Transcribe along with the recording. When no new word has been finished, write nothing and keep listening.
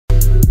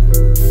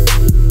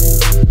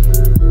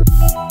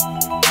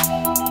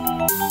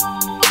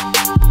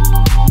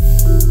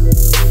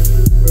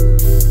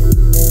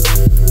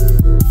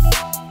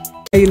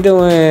you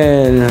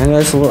doing? I know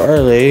it's a little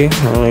early.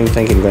 I don't even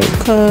think anybody will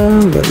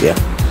come, but yeah.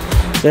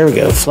 There we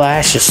go.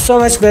 Flash is so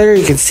much better.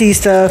 You can see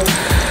stuff.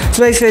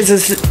 So basically,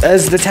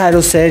 as the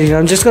title said,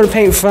 I'm just going to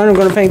paint fun. I'm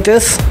going to paint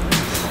this.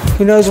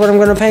 Who knows what I'm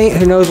going to paint?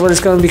 Who knows what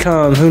it's going to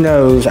become? Who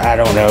knows? I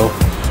don't know.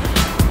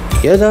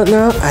 You don't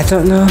know? I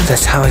don't know.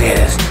 That's how it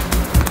is.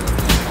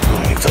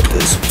 Let me put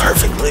this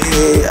perfectly.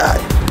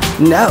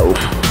 No.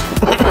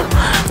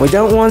 We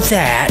don't want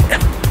that.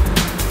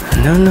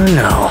 No, no,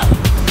 no.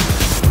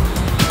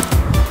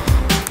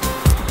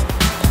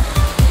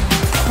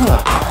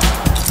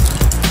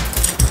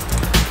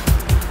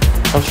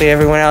 Hopefully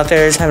everyone out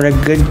there is having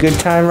a good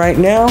time right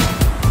now.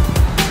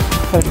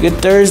 Have a good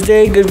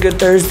Thursday. Good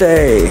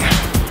Thursday.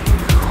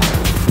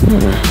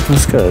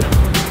 That's good.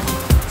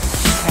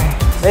 Okay.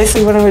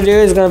 Basically what I'm going to do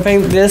is going to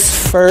paint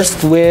this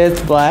first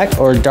with black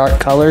or dark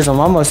colors. I'm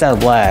almost out of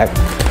black.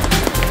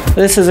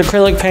 This is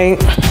acrylic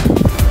paint.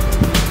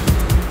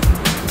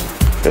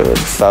 Good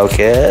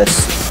focus.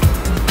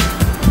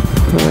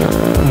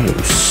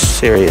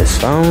 Serious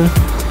phone.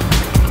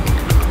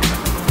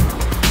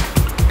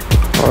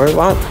 Or it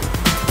won't.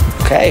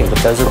 Okay, but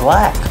those are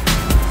black.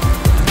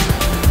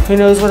 Who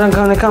knows what I'm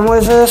going to come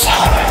with this?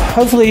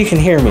 Hopefully you can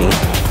hear me.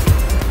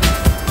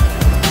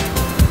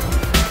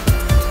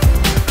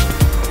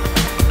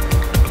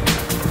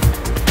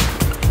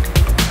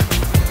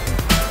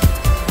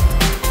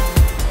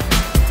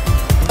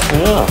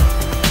 Yeah.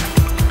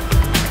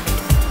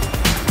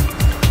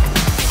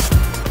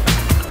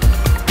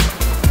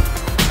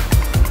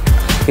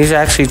 These are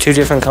actually two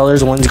different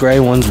colors. One's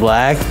gray, one's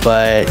black,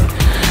 but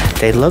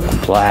they look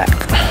black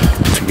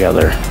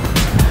together.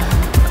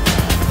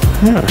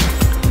 Yeah.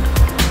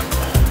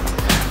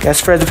 Gotta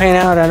spread the paint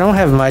out. I don't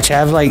have much. I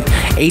have like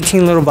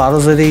 18 little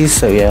bottles of these,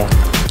 so yeah.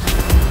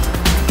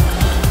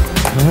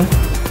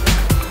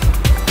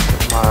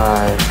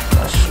 My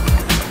brush.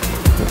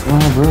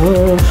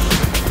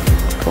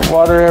 Put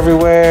water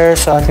everywhere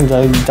so I can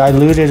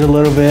dilute it a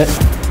little bit.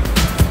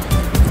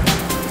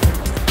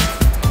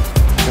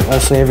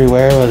 Mostly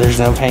everywhere where there's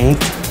no paint.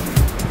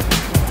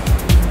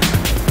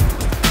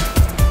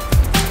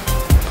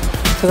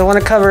 Because I want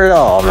to cover it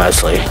all,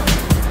 mostly.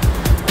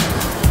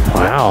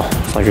 Wow,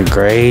 it's like a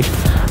gray.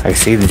 I can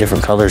see the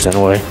different colors in a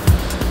way.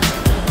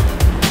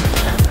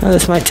 Now,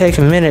 this might take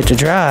a minute to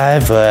dry,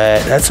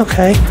 but that's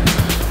okay.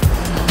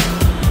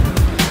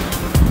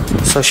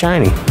 It's so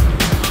shiny.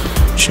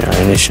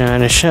 Shiny,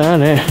 shiny,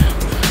 shiny.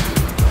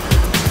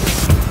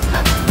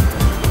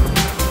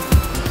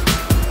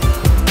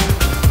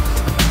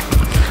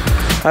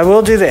 I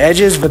will do the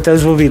edges, but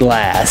those will be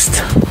last.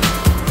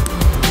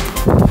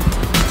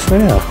 So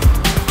yeah.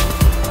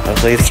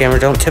 Hopefully the camera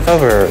don't tip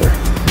over.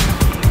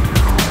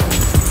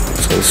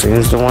 So it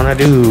seems to want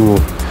to do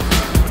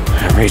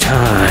every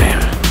time.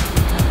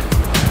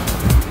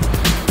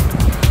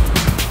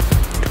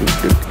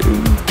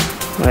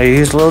 I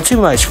used a little too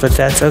much, but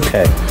that's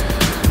okay.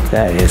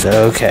 That is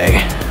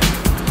okay.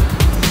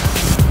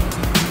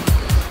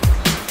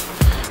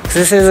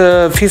 This is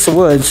a piece of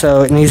wood,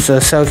 so it needs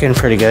to soak in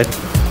pretty good.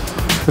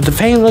 But the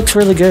paint looks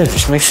really good. It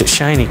just makes it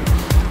shiny.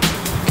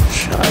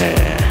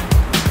 Shiny.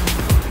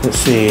 Let's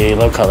see,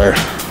 low color.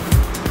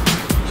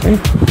 See?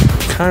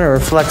 Kind of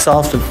reflects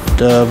off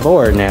the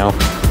board now.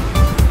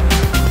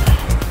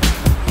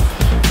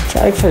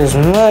 Try to put as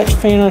much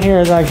paint on here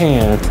as I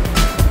can.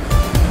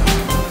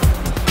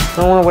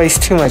 Don't want to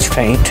waste too much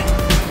paint.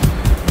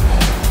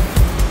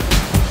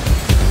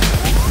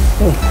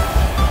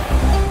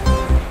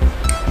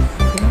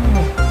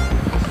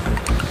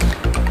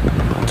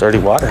 Dirty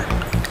water.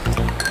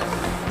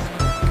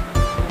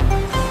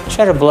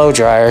 Should have a blow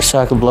dryer so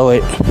I could blow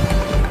it.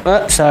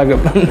 So I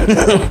could.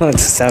 It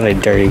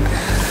sounded dirty.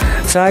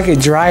 So I could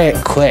dry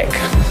it quick.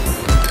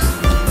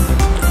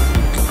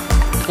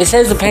 It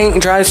says the paint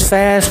dries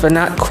fast, but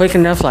not quick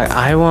enough like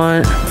I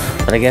want.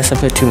 But I guess I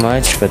put too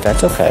much, but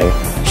that's okay.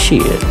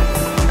 Shit.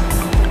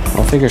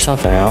 I'll figure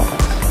something out.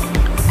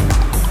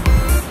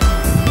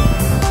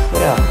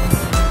 Yeah.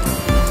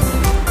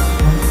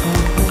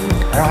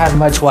 I don't have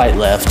much white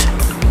left.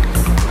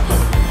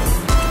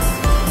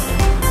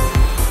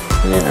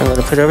 And I'm going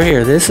to put it over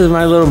here. This is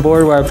my little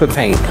board where I put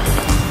paint.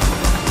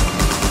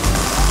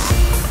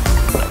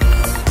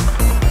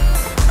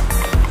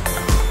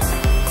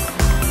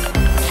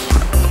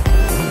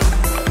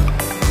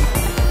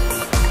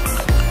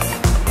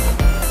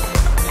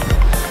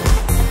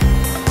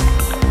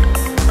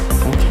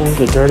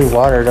 The dirty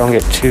water don't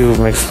get too,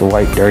 makes the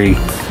white dirty.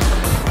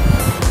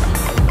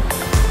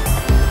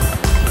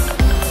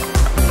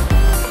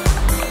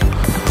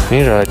 I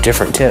need a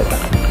different tip.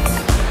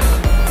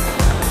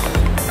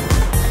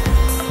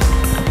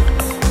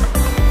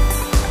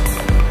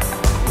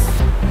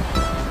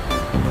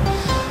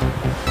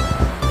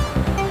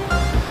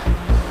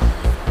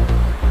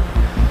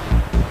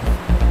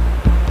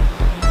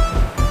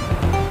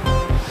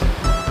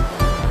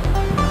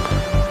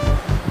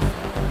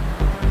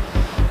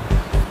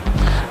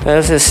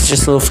 This is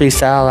just a little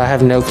freestyle. I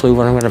have no clue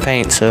what I'm going to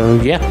paint, so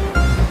yeah.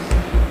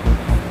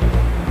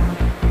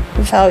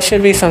 That's how it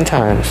should be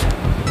sometimes.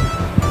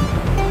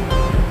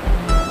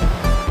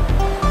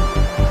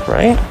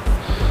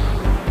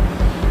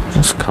 right?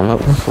 Just come up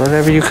with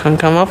whatever you can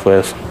come up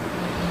with.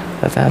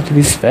 Doesn't have to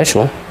be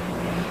special.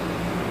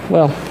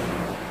 Well,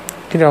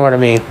 you know what I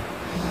mean.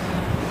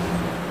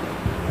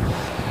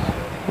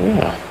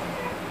 Yeah.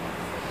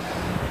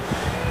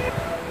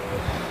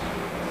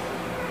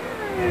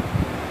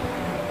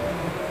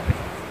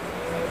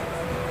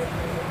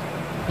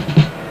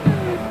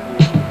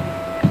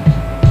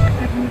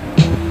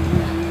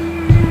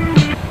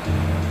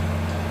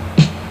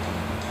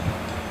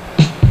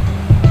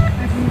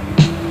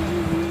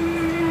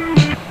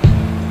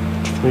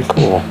 It's pretty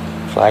cool.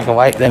 Black and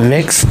white, then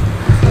mix.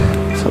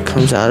 So it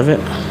comes out of it.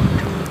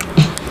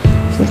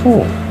 It's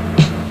cool.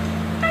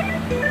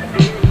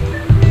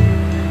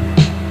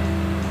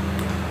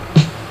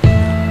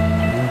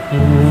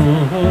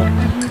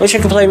 Wish I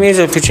could play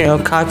music, but you know,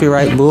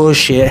 copyright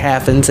bullshit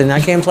happens and I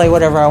can't play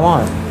whatever I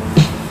want.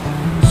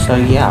 So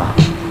yeah.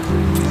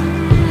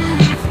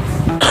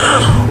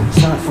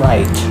 It's not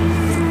right.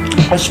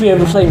 I should be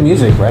able to play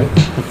music, right?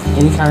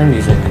 Any kind of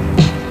music.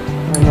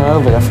 I don't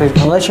know, but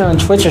unless you're on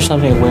Twitch or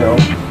something, it will.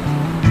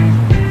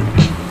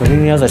 But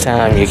any other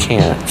time, you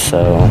can't,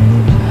 so...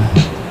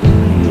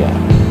 yeah.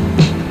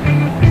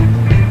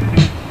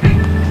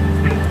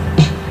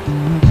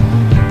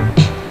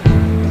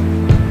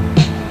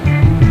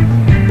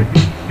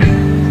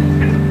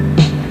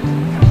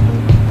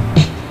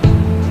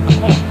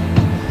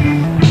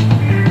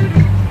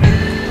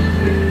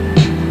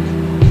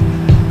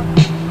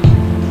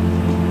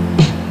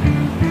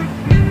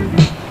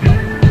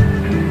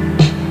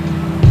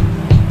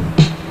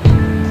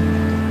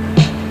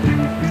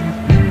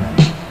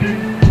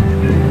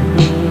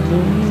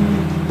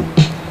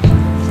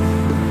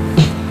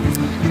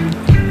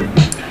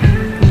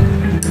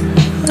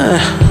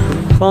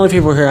 If only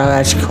people here,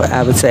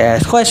 I would say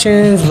ask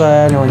questions,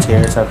 but no one's here.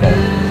 It's okay.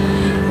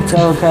 It's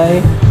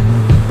okay.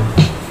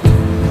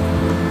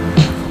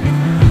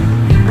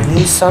 I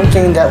need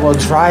something that will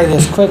dry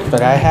this quick,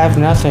 but I have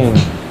nothing.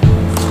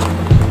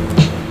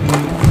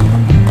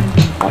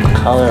 What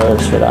color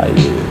should I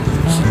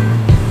use?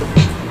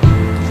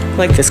 I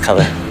like this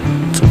color.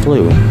 It's a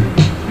blue.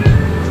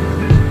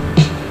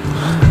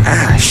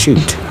 Ah,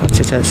 shoot. What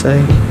did that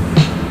say?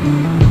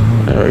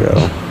 There we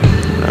go.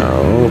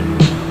 No.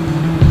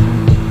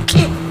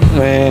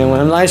 When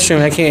I'm live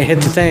streaming, I can't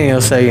hit the thing.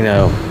 It'll say, you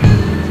know.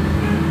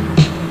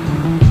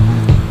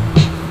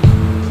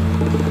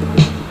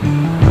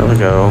 There we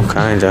go,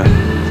 kinda.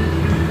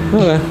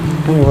 Okay,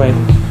 anyway.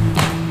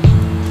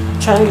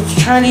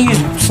 Trying to use,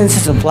 since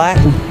it's a black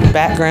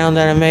background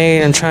that I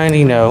made, I'm trying to,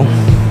 you know.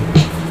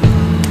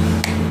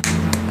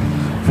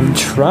 I'm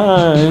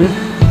trying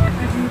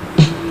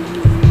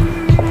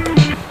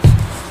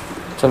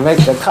to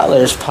make the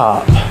colors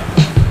pop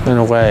in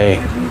a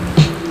way.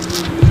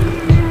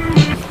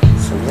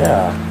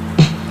 Yeah.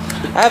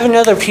 I have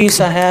another piece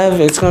I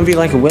have. It's going to be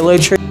like a willow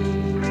tree.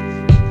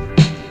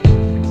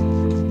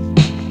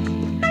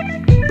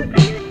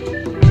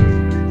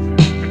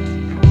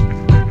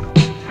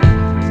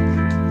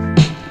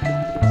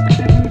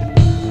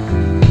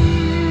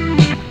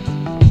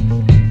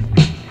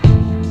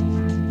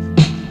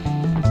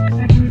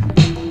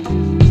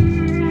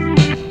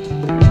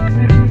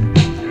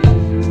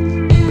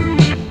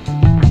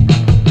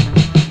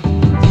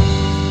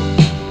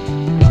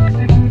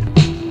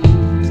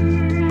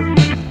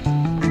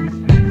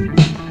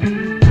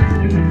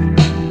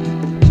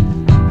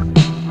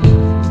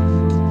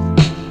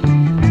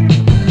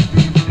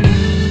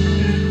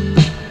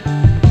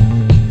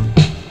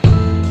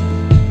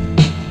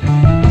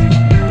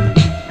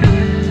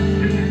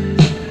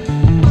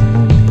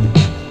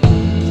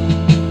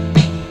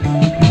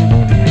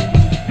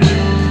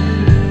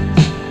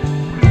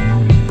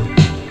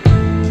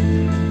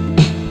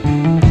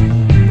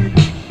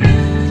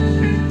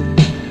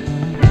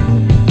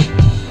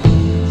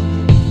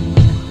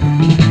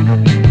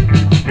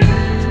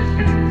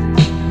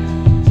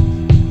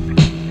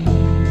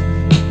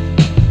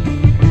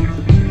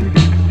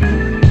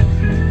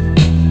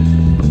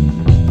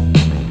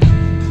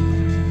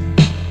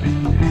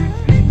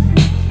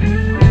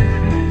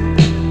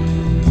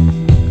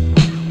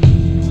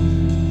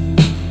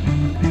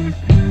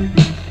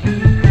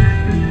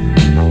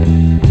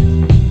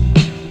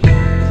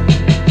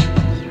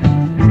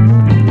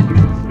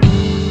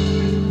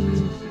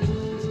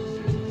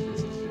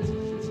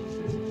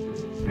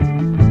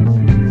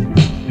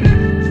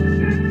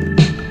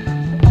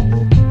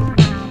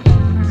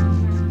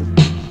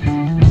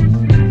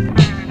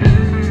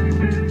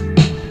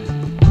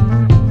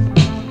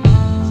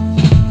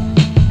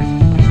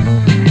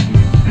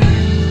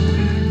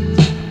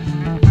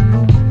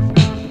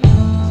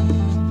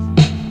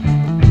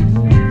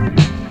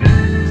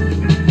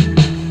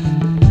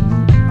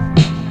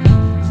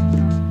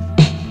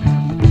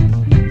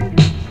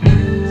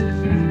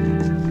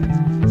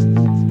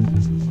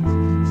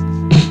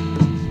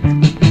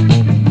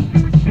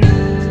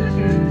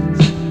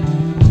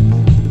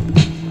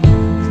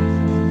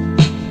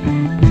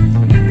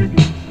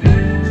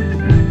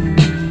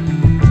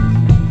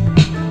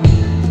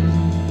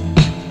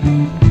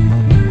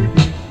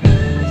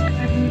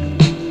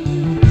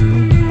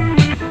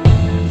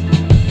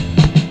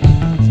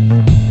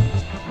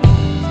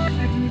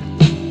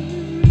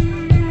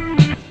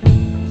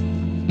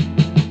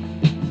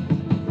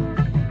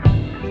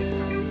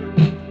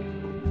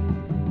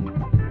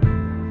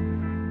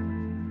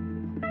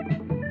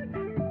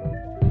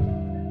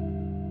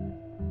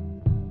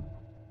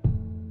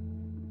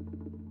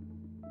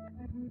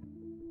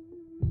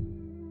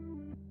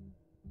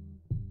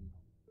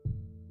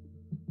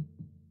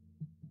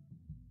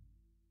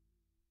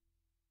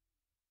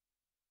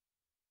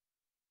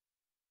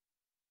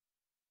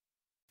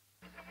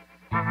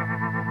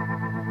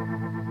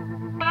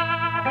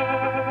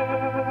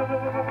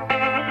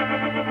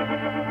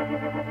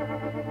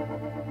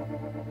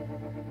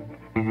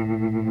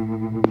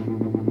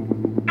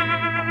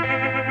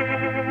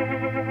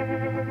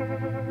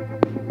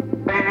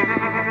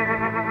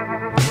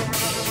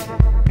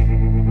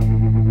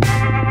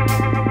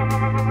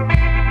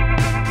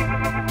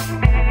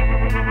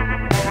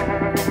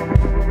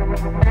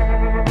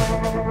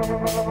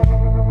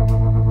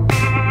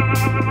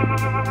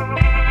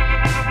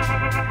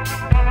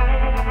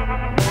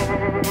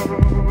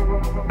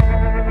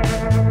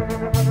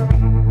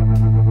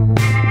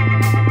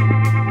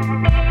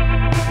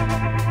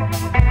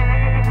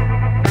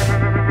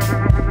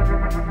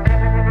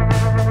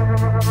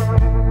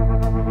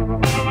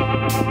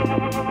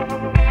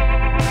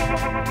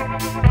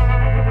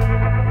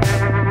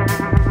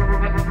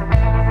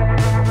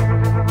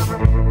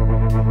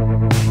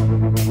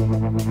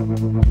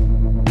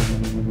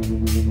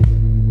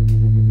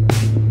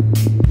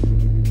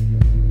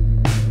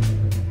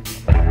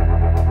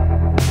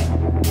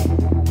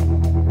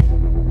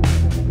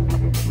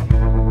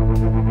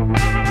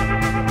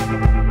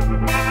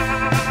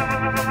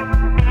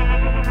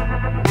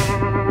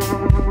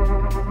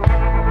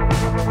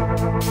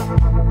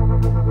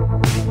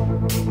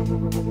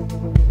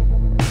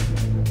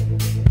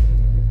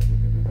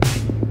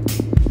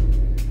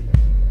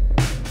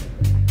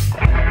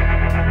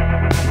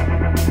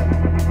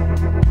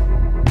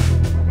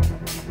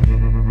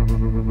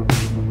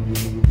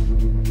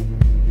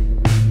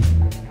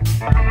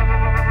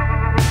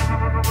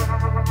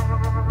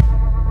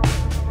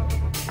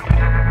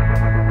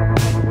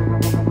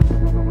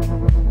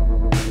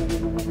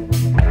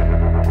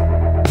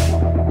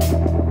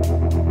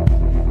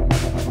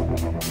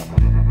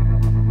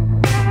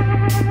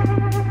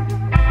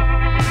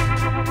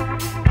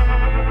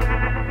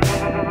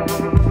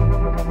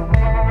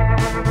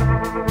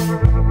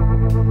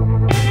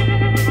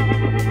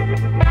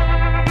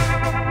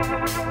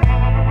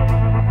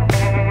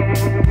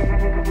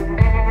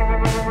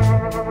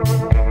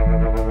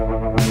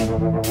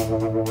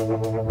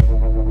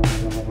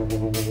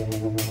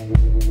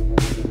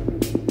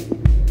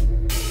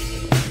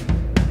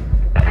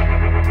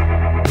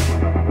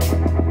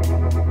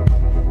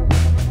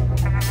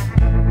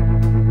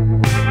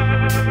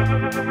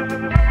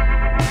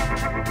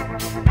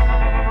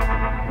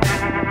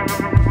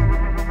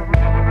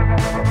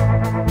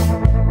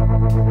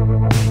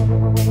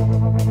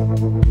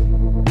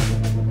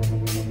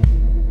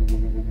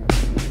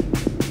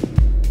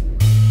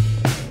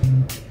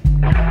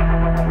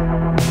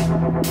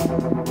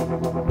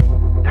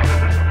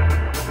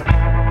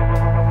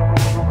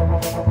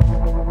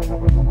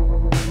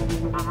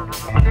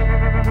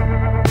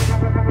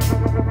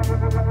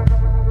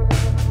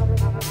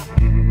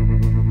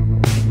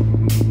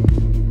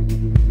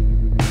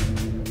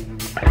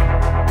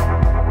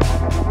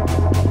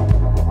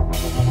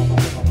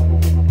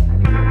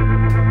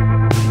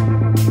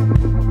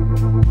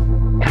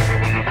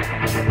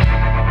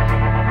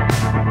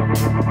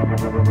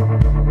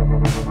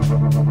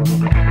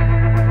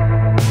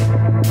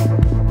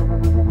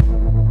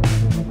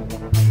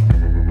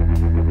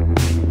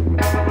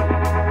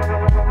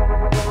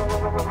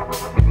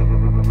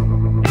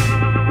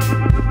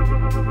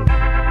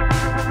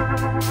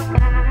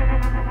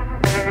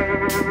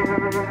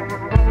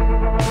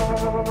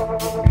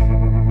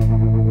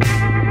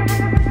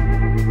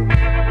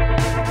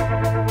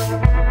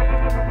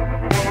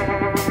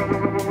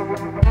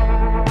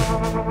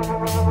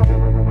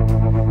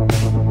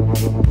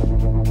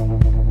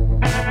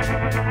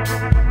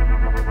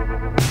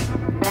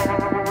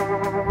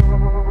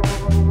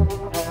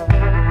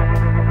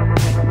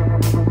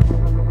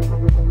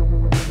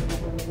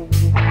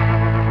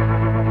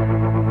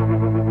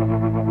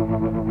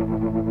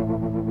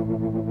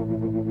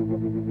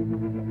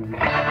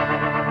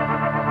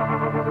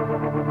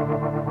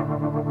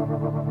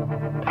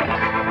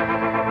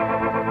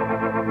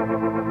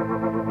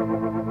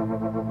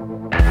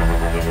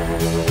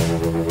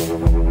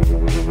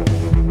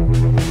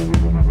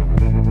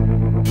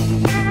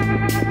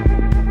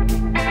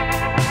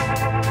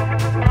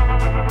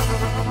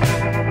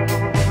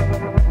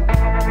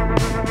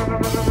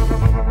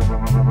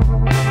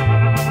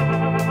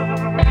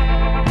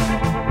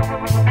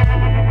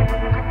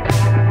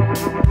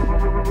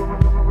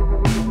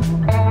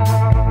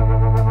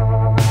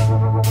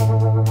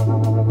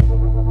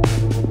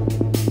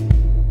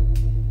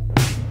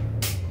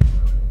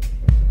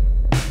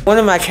 one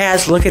of my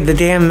cats look at the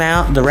damn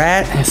the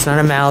rat. It's not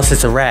a mouse,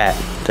 it's a rat.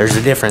 There's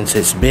a difference.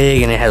 It's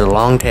big and it has a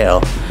long tail.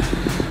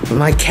 But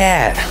my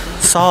cat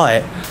saw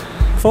it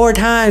 4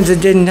 times. It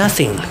did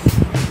nothing.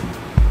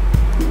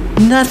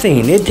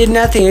 Nothing. It did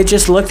nothing. It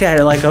just looked at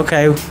it like,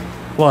 okay,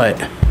 what?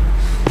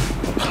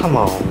 Come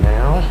on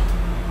now.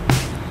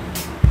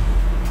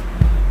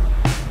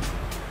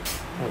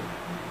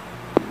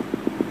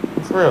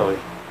 Really?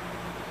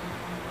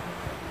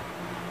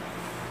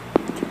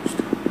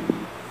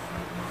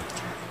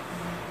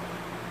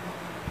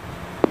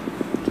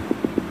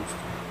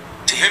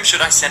 To whom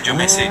should I send your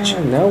message?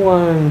 No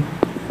one.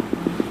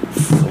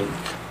 Freak.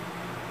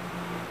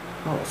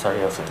 Oh,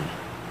 sorry, open.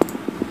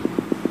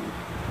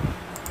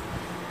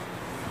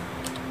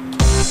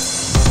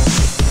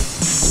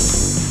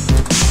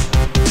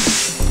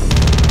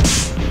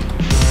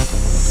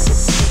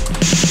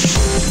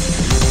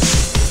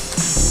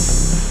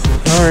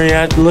 Sorry,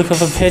 I had to look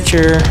up a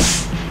picture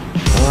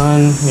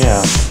on,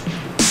 yeah.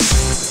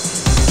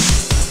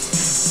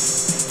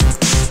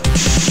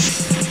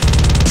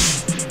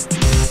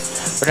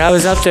 But I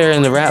was up there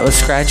and the rat was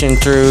scratching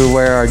through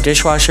where our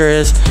dishwasher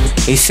is.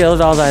 He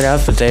sealed all that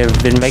up, but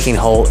they've been making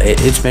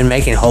it's been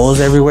making holes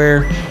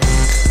everywhere.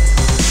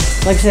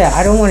 Like I said,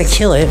 I don't want to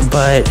kill it,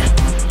 but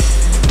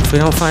if we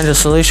don't find a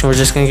solution, we're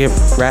just gonna get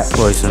rat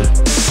poison.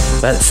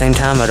 But at the same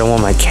time, I don't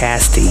want my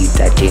cats to eat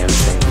that damn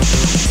thing.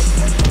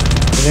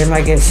 They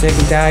might get sick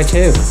and die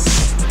too.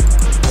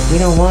 We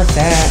don't want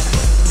that.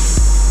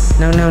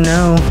 No, no,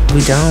 no,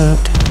 we don't.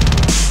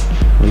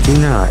 We do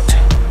not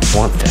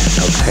want that,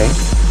 okay?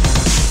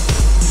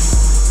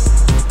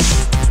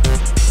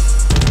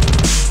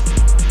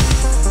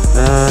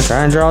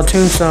 Try and draw a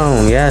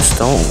tombstone. Yes,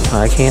 don't.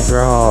 I can't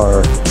draw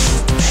or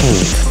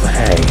paint, but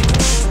hey.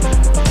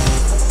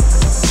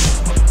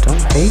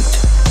 Don't hate.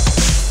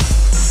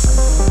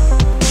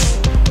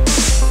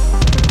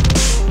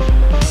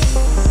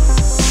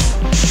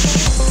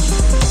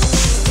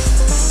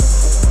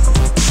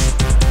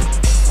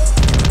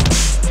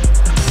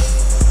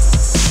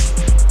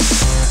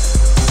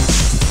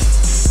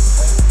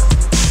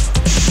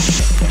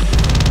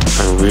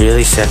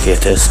 Really suck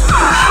at this.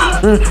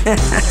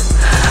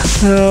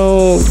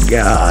 Oh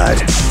God.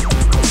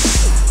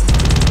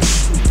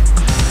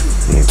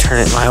 Let me turn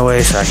it my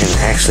way so I can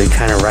actually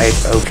kind of write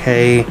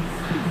okay.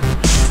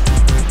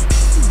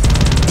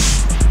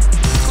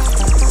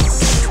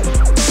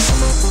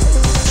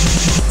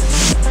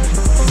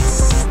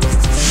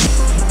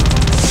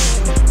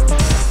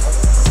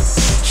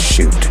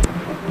 Shoot.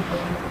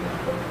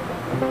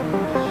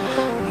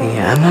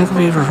 Yeah, I'm not gonna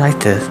be able to write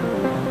this.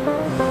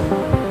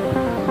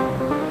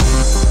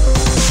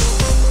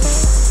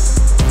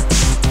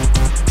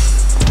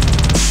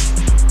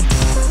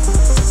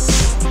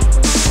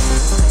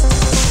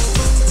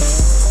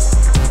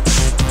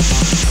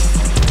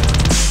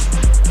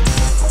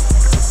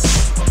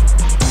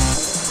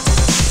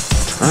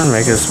 I'm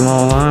making a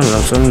small line, but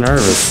I'm so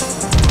nervous.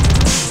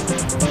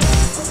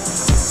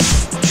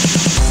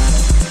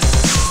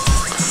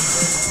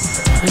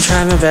 I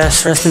try my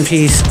best. Rest in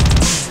peace.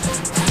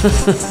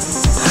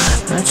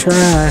 I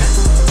try.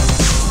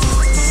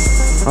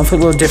 I'll put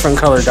little different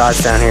color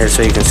dots down here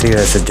so you can see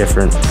that's a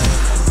different.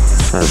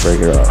 Trying to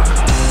break it off.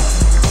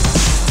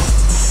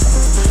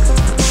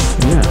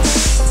 Yeah.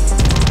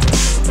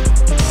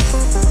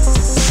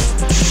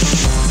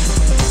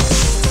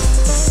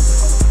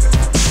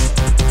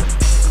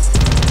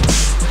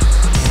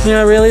 You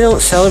know, I really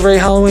don't celebrate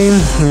Halloween,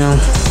 you know,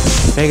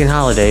 pagan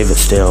holiday, but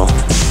still.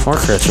 Or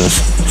Christmas,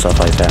 stuff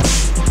like that.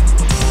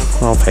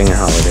 All pagan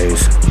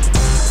holidays.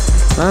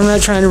 I'm not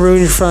trying to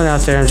ruin your fun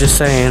out there, I'm just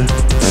saying,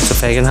 it's a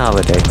pagan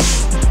holiday.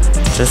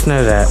 Just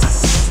know that.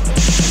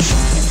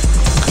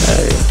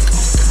 Okay.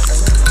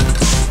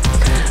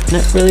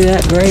 Not really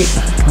that great,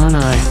 aren't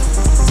I?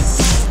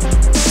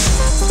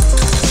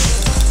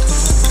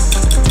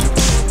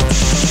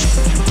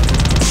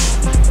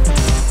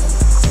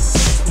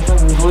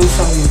 Glue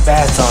some of these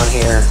bats on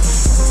here.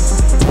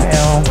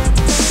 Well,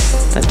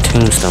 that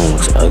tombstone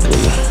looks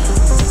ugly.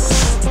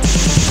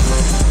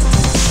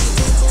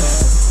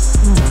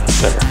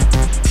 Better.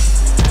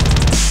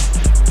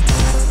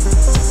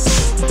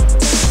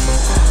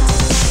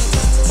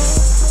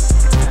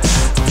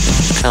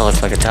 Kind of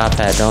looks like a top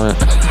hat, don't it?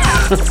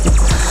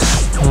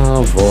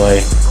 Oh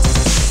boy.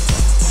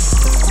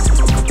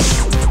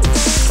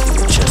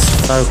 Just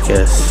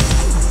focus.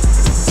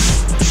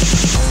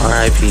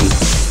 R.I.P.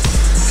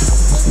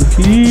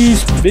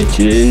 Peace,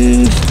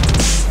 bitches.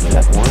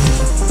 That one?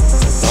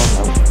 Oh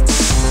no.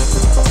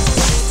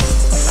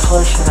 What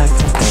color should I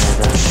put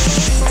there?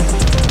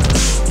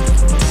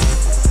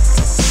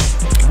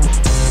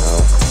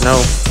 No.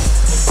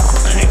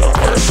 That ain't gonna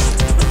work.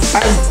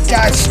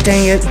 Gosh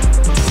dang it.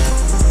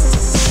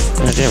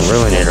 I didn't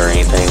ruin it or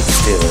anything,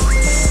 still.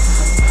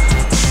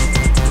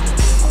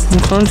 I'm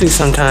clumsy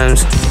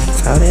sometimes.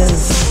 That's how it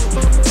is.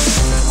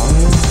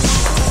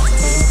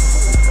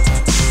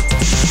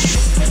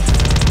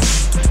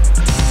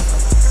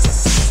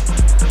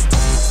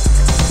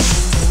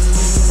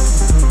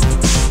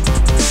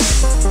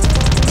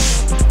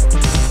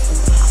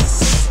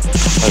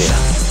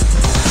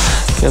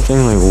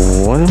 thinking,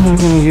 like, what am I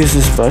going to use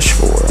this brush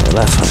for? Well,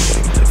 that's what I'm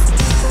going to use it for.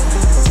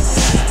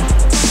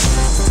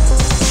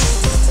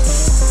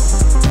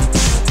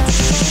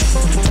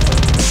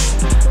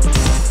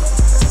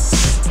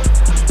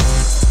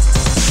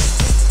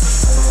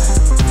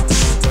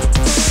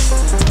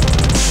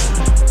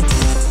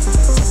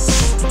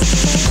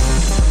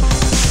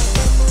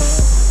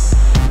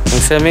 Like I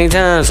said many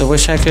times, I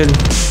wish I could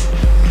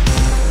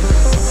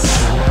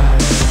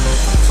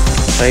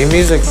play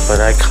music, but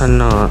I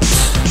cannot.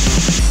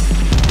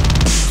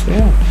 So,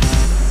 yeah.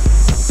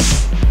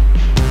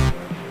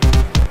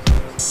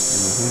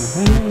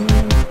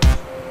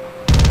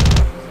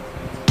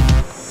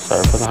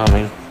 Sorry for the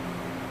humming.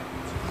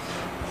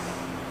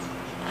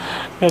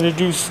 Gotta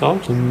do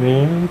something,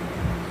 man.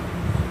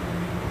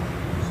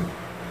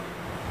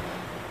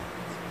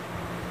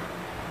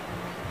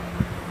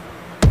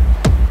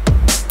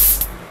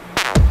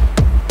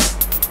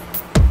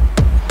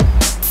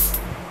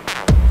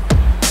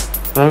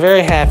 I'm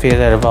very happy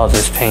that I bought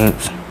this paint.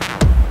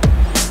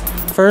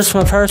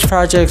 My first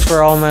projects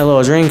were all my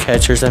little dream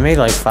catchers. I made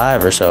like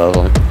 5 or so of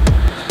them.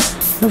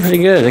 They're pretty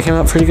good. They came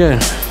out pretty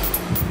good.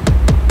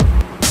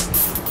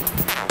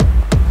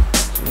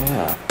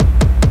 Yeah.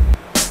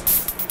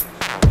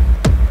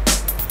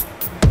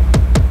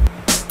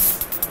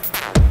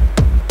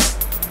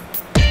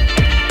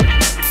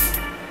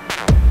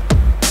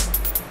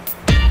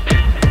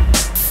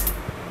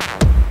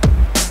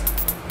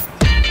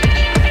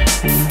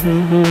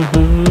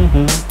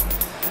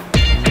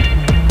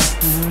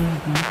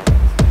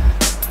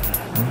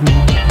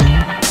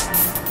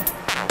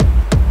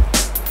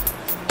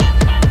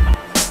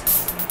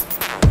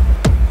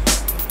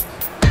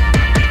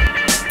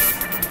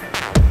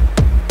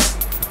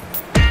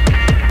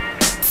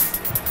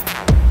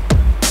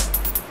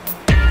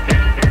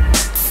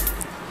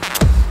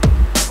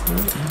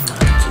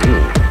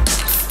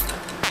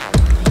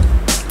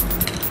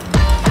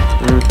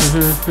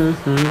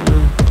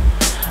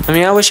 I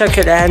mean, I wish I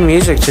could add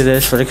music to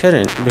this, but I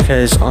couldn't,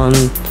 because on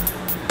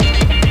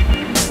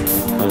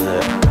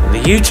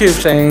the YouTube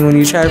thing, when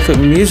you try to put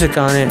music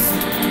on it,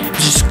 it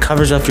just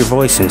covers up your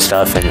voice and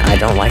stuff, and I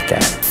don't like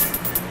that.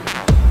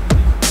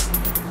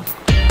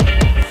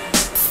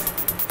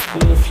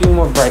 Need a few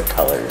more bright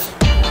colors.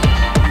 I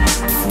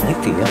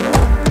like the yellow.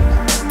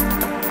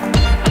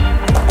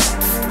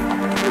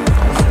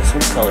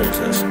 What color is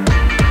this?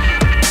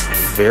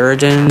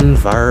 Viridin,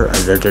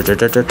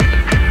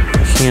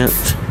 I can't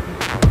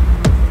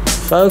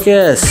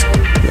focus.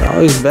 You're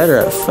always better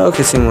at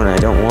focusing when I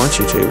don't want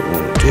you to.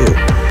 When you do,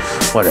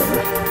 whatever.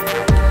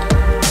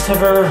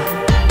 I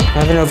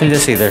haven't opened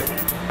this either.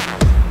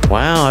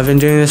 Wow, I've been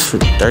doing this for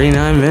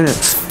 39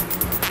 minutes.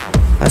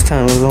 Last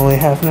time it was only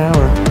half an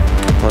hour.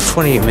 Well,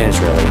 28 minutes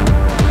really.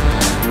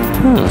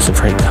 It's a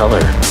pretty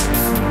color.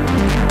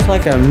 It's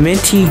like a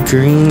minty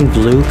green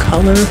blue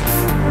color.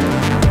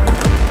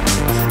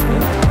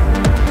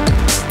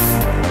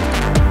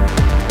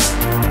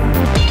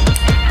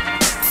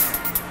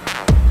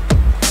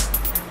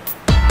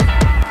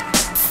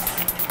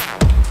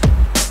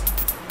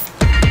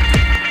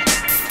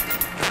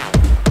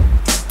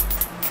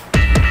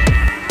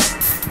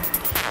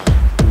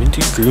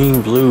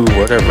 Green, blue,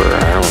 whatever.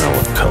 I don't know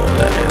what color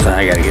that is.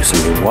 I gotta get some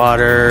new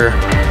water.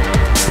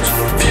 It's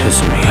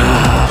pissing me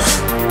off.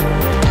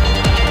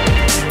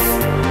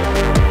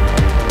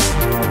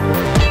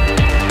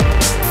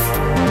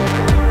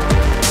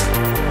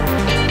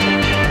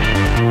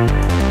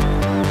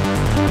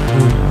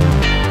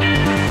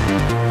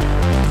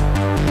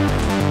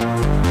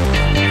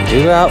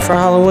 Do go out for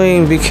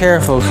Halloween. Be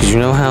careful, because you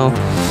know how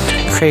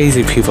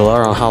crazy people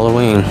are on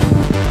Halloween.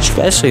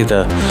 Especially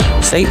the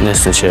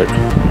Satanists and shit.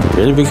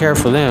 Really be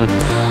careful of them.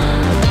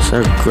 It's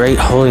their great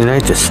holy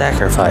night to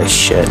sacrifice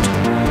shit.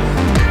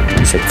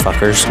 Sick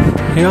fuckers.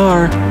 They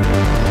are.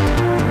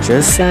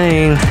 Just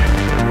saying.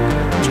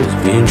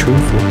 Just being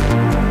truthful.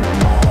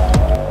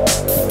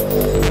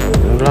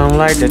 If you don't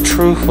like the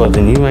truth, well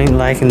then you ain't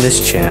liking this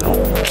channel.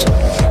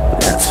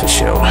 That's for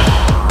sure.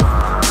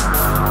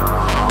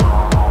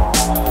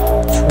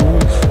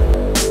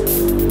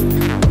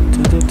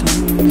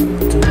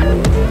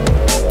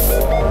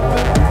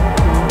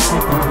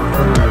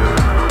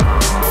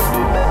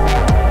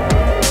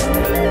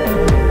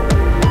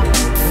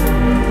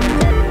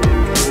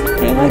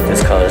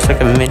 It's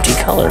like a minty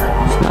color.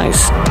 It's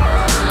nice.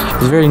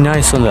 It's very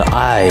nice on the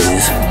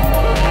eyes.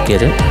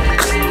 Get it?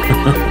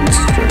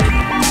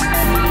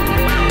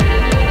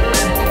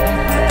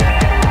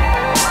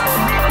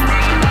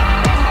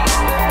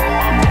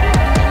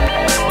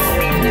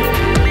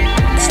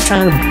 Just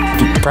trying to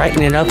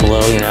brighten it up a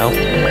little, you know.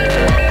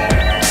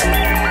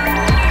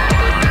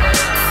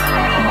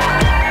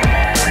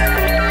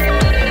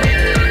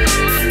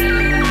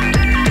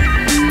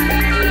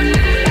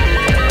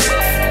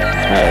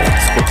 Alright,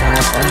 let's get down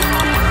up there.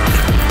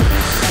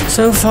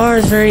 So far,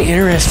 it's very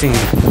interesting.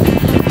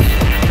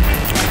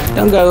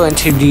 Don't go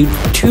into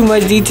too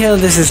much detail.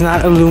 This is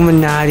not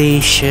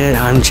Illuminati shit.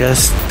 I'm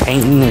just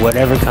painting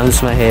whatever comes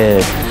to my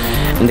head.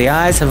 And the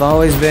eyes have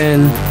always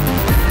been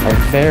a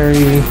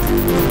very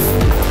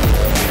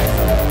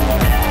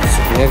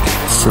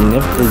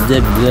significant. I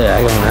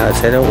don't know how to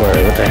say that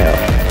word. What the hell?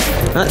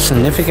 Not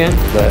significant,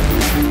 but.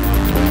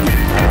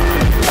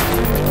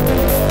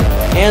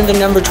 And the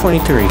number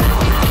 23.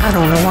 I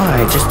don't know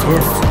why. It just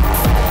is.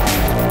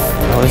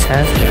 It always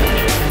has been.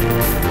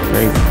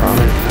 Very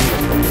prominent.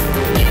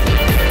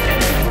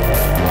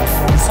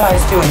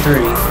 Besides 2 and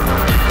 3.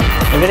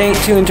 If it ain't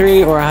 2 and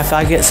 3, or if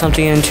I get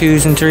something in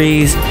 2s and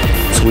 3s,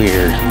 it's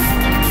weird.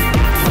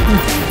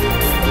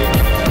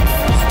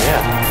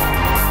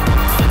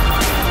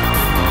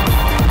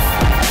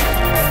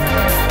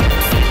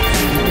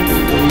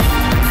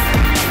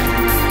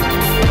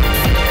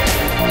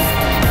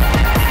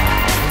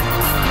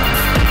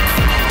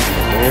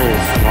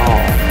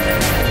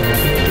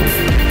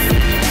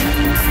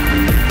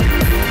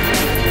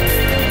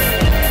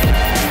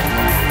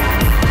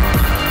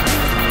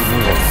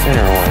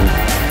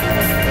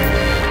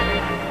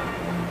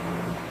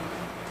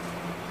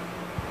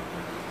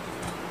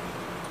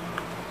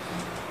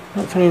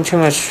 Not putting too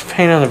much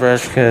paint on the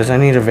brush because I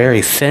need a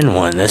very thin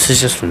one. This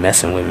is just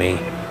messing with me.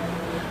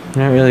 I'm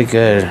not really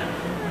good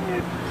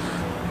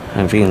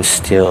at being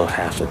still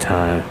half the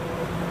time.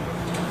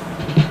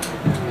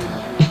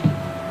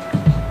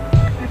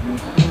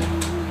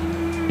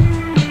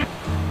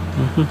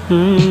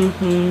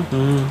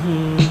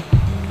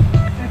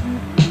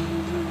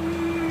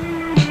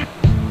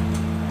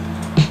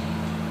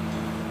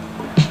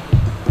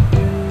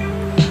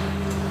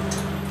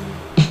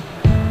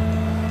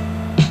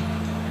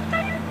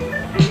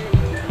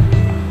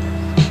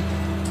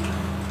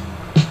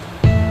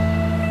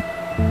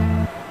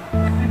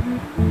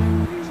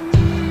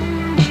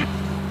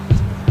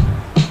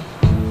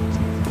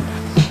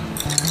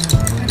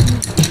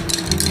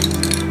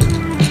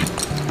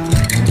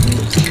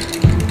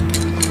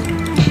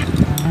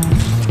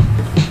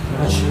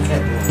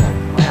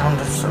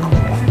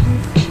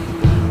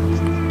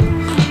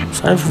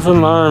 Sorry for putting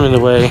my arm in the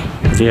way,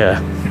 but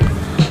yeah.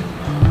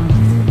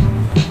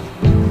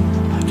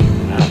 I do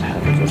not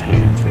have a good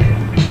hand for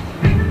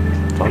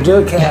it. Don't do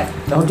it, cat.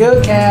 Don't do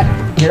it, cat.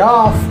 Get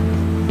off.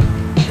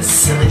 You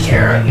silly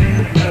carrot.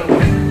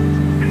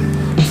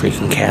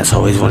 Freaking cats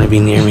always want to be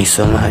near me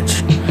so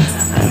much.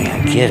 I mean,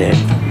 I get it.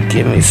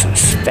 Give me some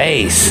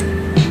space.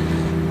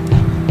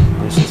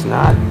 This is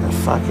not a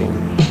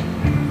fucking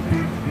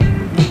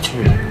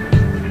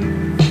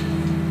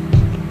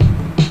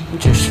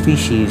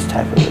interspecies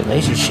type of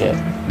relationship.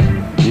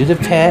 You the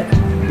pet,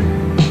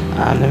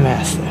 I'm the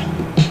master.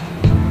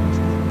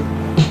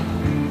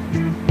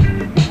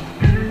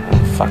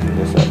 I'm fucking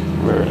this up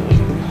really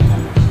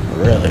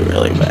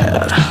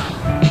bad.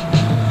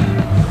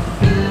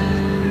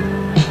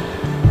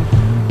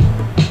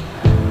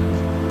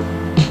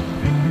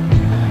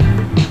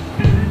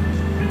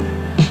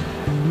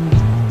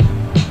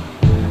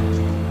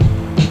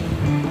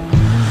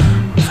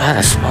 If I had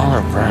a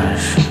smaller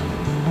brush.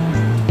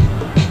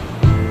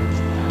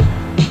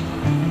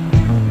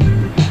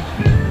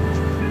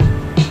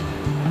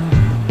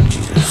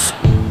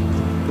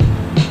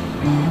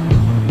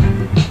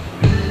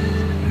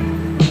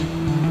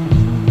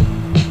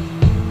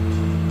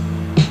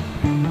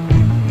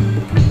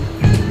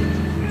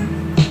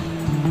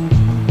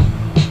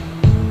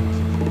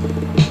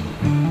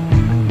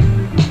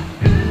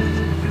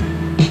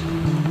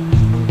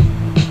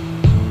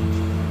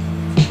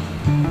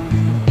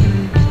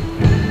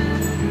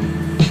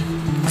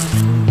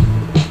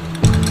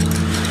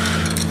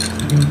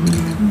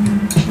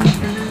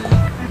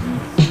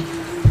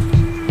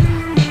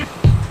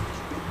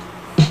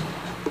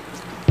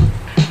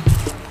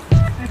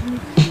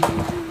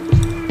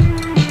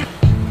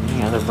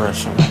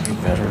 Brush might be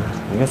better.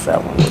 I guess that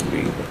one would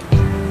be.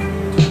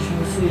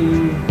 Let's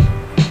see.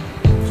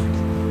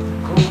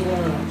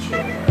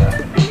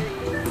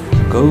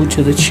 Go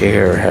to the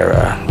chair,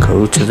 Hera.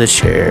 Go to the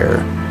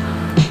chair.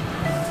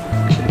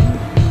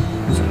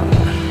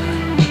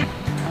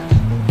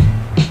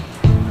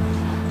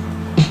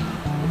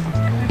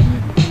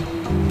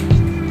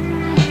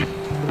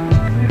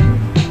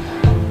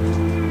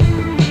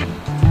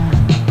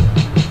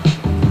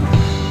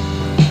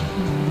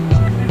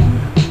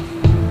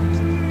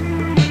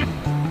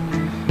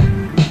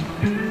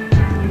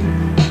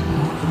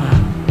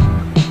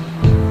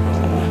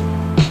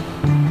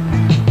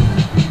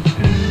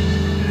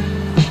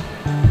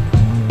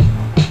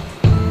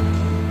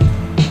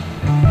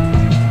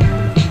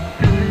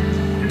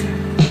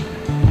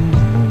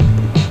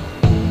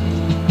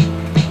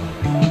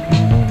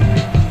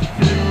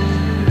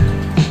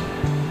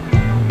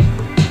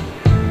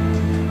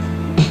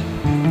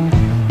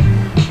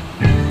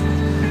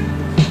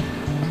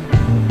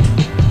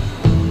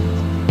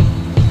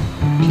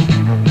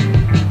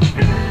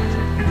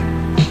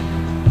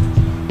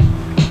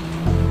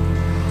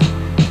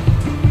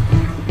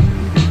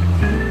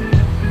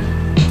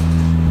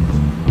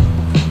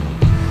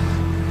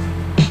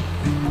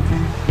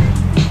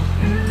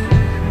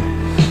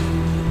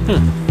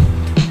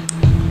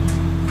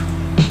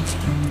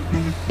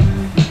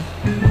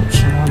 What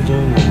shall I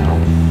do now?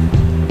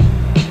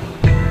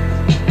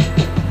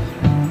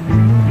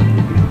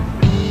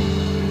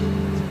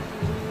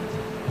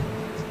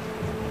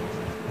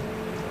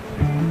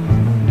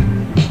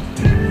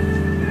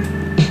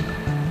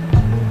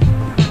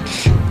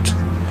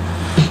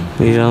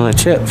 Leave it on the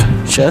tip.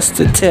 Just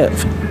the tip.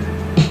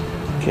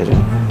 Get it?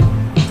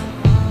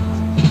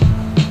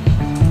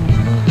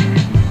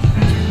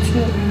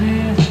 Tip,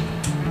 man.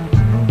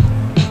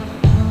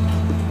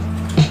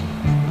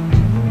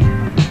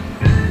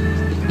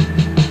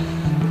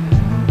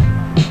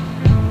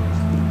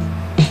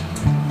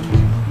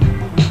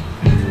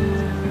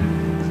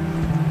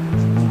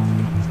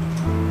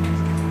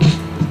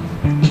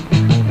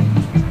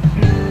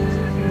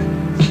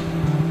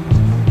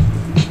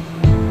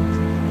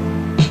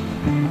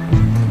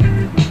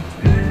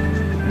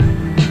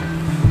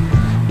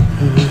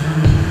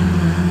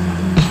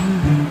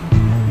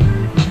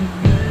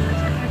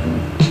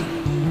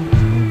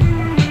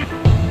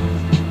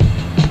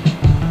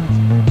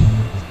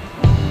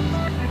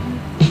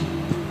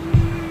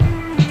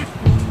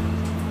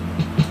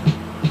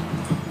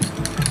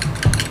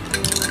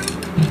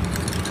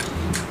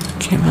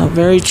 Came out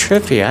very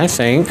trippy, I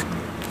think.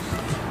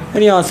 What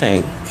do y'all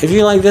think? If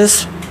you like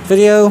this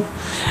video,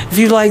 if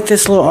you like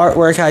this little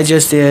artwork I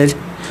just did,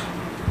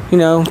 you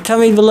know, tell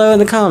me below in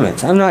the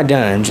comments. I'm not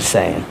done, I'm just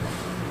saying.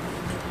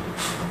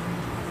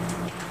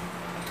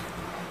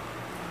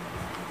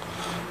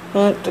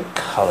 But the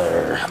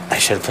color, I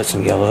should have put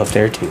some yellow up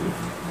there too.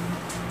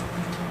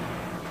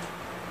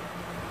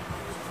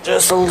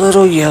 Just a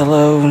little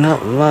yellow,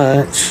 not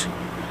much.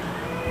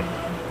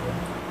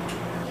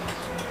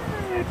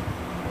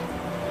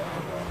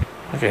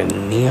 Like a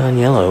neon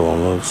yellow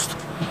almost.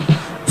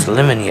 It's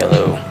lemon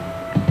yellow.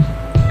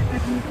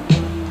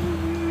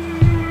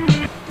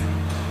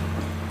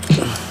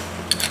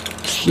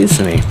 Excuse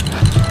me.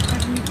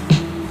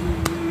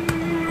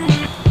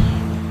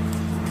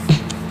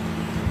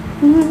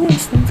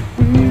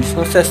 So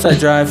let's test that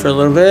dry for a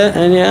little bit,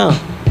 and yeah.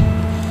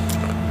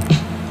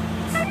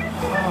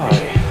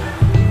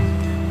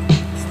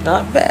 It's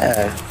not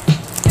bad.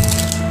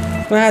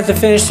 I'm gonna have to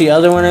finish the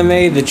other one I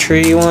made, the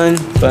tree one,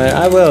 but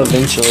I will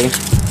eventually.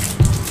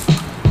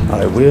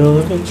 I will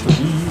eventually.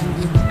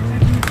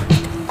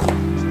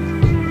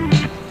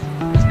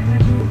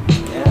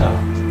 Yeah.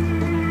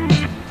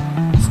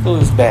 Let's glue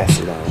this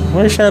bastard on.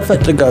 Where should I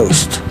put the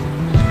ghost?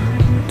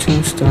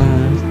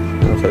 Tombstone.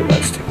 I'll put it by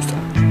tombstone.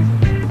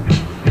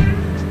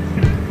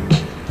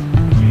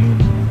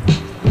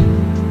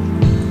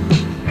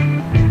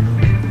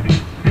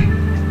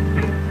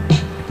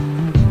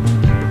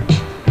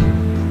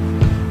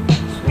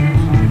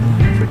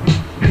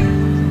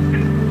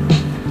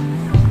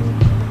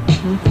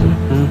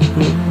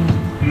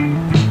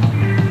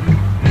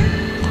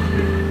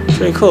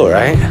 Pretty cool,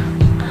 right?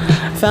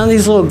 I found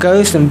these little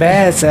ghosts and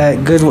bats at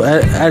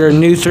a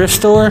new thrift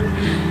store.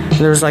 And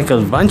there was like a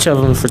bunch of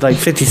them for like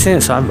 50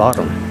 cents, so I bought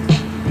them.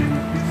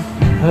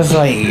 I was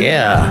like,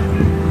 yeah.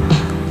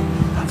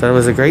 I thought it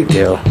was a great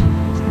deal.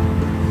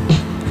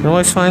 You can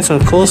always find some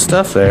cool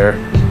stuff there.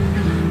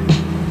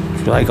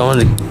 If you like going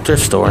to the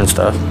thrift store and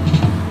stuff.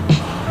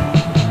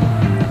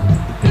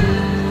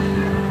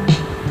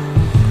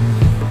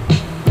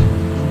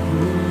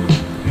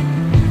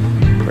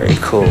 Very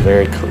cool,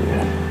 very cool.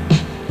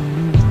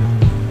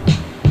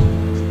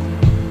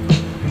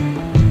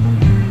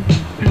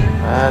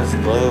 This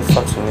glue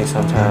fucks with me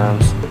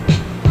sometimes.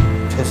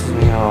 Pisses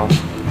me off.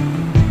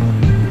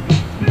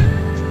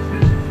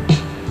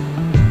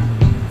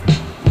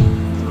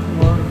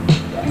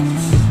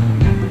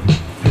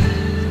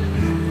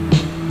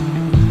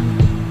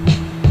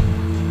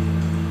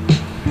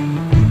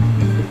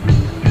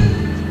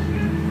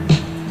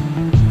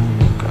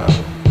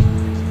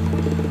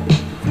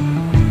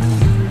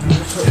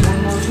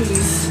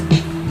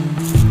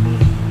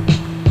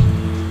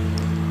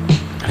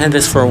 I had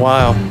this for a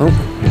while.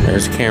 Oh.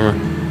 There's the camera.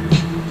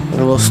 A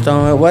little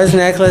stone. It was a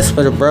necklace,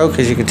 but it broke,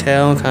 as you can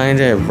tell,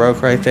 kinda. It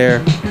broke right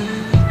there.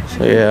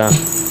 So yeah.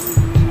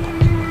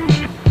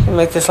 I'll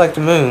make this like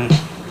the moon.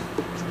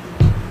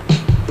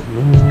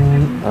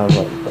 Moon of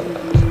a bird.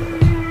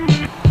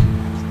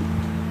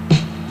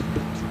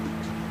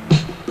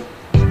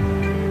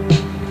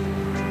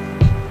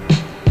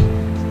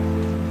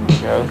 There we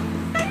go.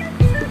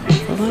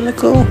 Isn't that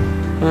cool?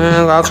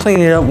 Well, I'll clean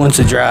it up once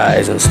it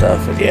dries and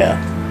stuff, but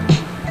yeah.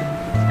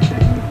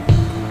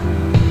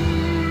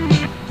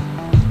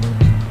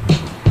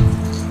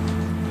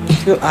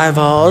 Few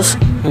eyeballs,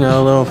 you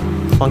know, little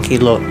funky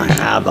little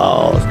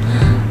eyeballs.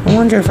 I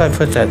wonder if I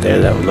put that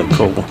there, that would look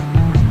cool.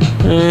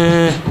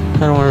 I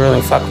don't want to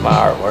really fuck my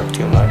artwork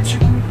too much.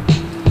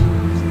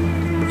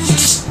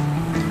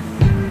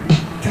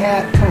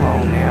 Cat, come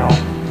on now.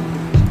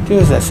 Do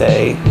as I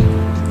say.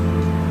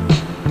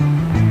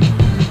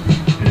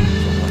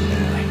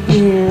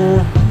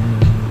 Here.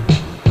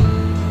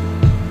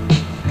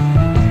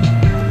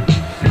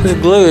 This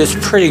glue is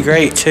pretty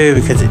great too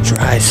because it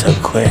dries so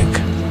quick.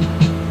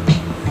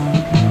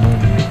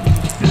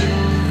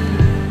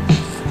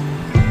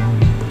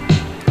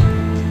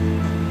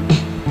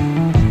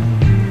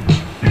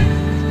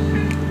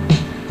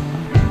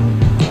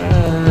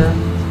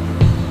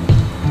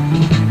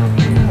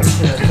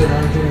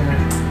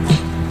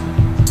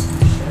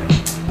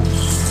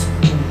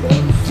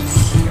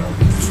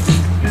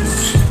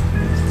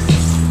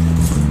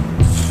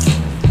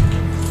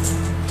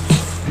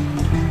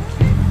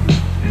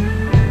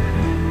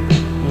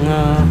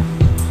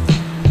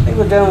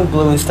 go down with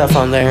blue and stuff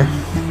on there.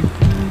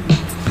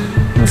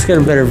 Let's get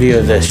a better view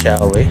of this,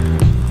 shall we?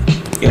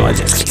 You know,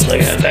 just keep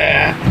looking at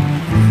that.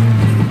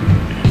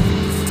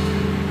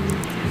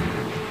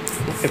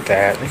 Look at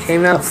that. They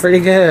came out pretty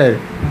good.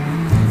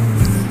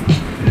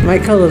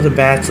 Might color the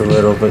bats a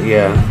little, but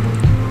yeah.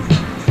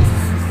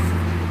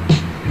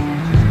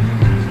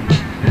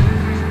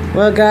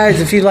 Well guys,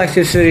 if you like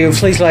this video,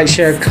 please like,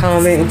 share,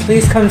 comment, and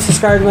please come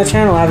subscribe to my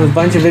channel. I have a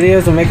bunch of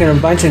videos. I'm making a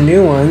bunch of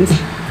new ones.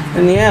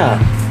 And yeah.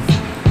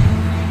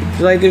 If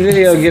you like the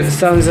video, give it a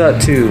thumbs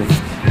up too.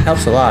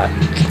 Helps a lot.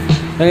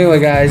 Anyway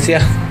guys,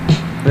 yeah.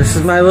 This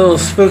is my little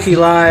spooky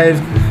live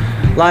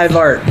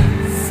art.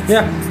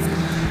 Yeah.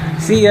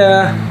 See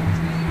ya.